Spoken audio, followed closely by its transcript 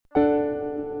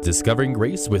Discovering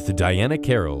Grace with Diana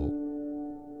Carroll.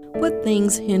 What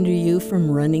things hinder you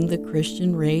from running the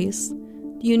Christian race?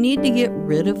 Do you need to get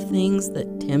rid of things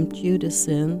that tempt you to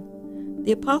sin?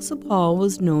 The Apostle Paul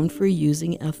was known for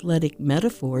using athletic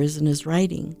metaphors in his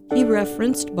writing. He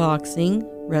referenced boxing,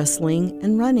 wrestling,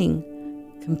 and running,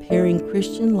 comparing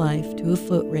Christian life to a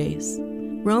foot race.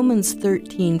 Romans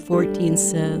 13:14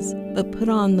 says, "But put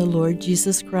on the Lord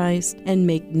Jesus Christ and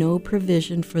make no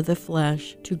provision for the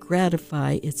flesh to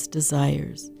gratify its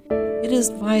desires." It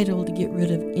is vital to get rid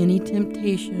of any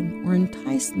temptation or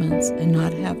enticements and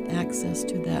not have access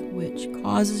to that which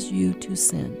causes you to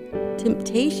sin.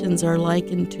 Temptations are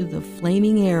likened to the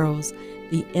flaming arrows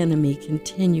the enemy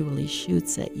continually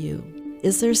shoots at you.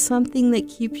 Is there something that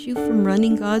keeps you from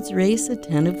running God's race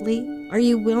attentively? Are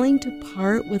you willing to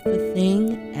part with the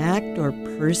thing, act, or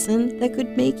person that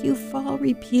could make you fall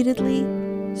repeatedly?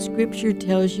 Scripture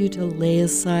tells you to lay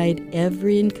aside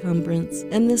every encumbrance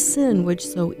and the sin which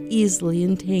so easily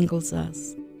entangles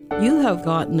us. You have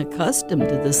gotten accustomed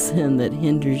to the sin that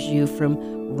hinders you from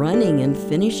running and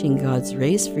finishing God's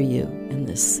race for you, and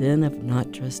the sin of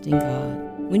not trusting God.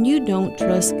 When you don't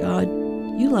trust God,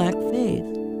 you lack faith.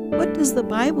 What does the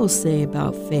Bible say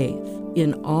about faith?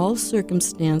 In all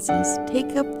circumstances,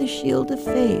 take up the shield of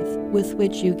faith, with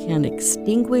which you can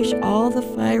extinguish all the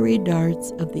fiery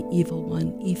darts of the evil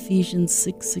one, Ephesians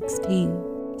 6:16.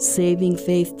 Saving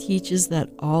faith teaches that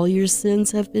all your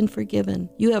sins have been forgiven.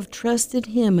 You have trusted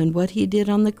Him and what He did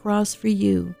on the cross for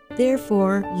you.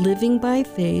 Therefore, living by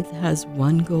faith has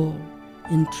one goal: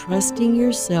 entrusting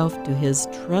yourself to His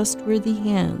trustworthy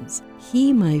hands.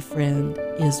 He, my friend,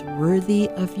 is worthy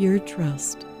of your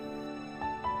trust.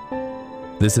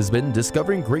 This has been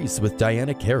Discovering Grace with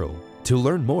Diana Carroll. To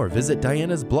learn more, visit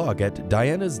Diana's blog at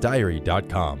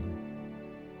dianasdiary.com.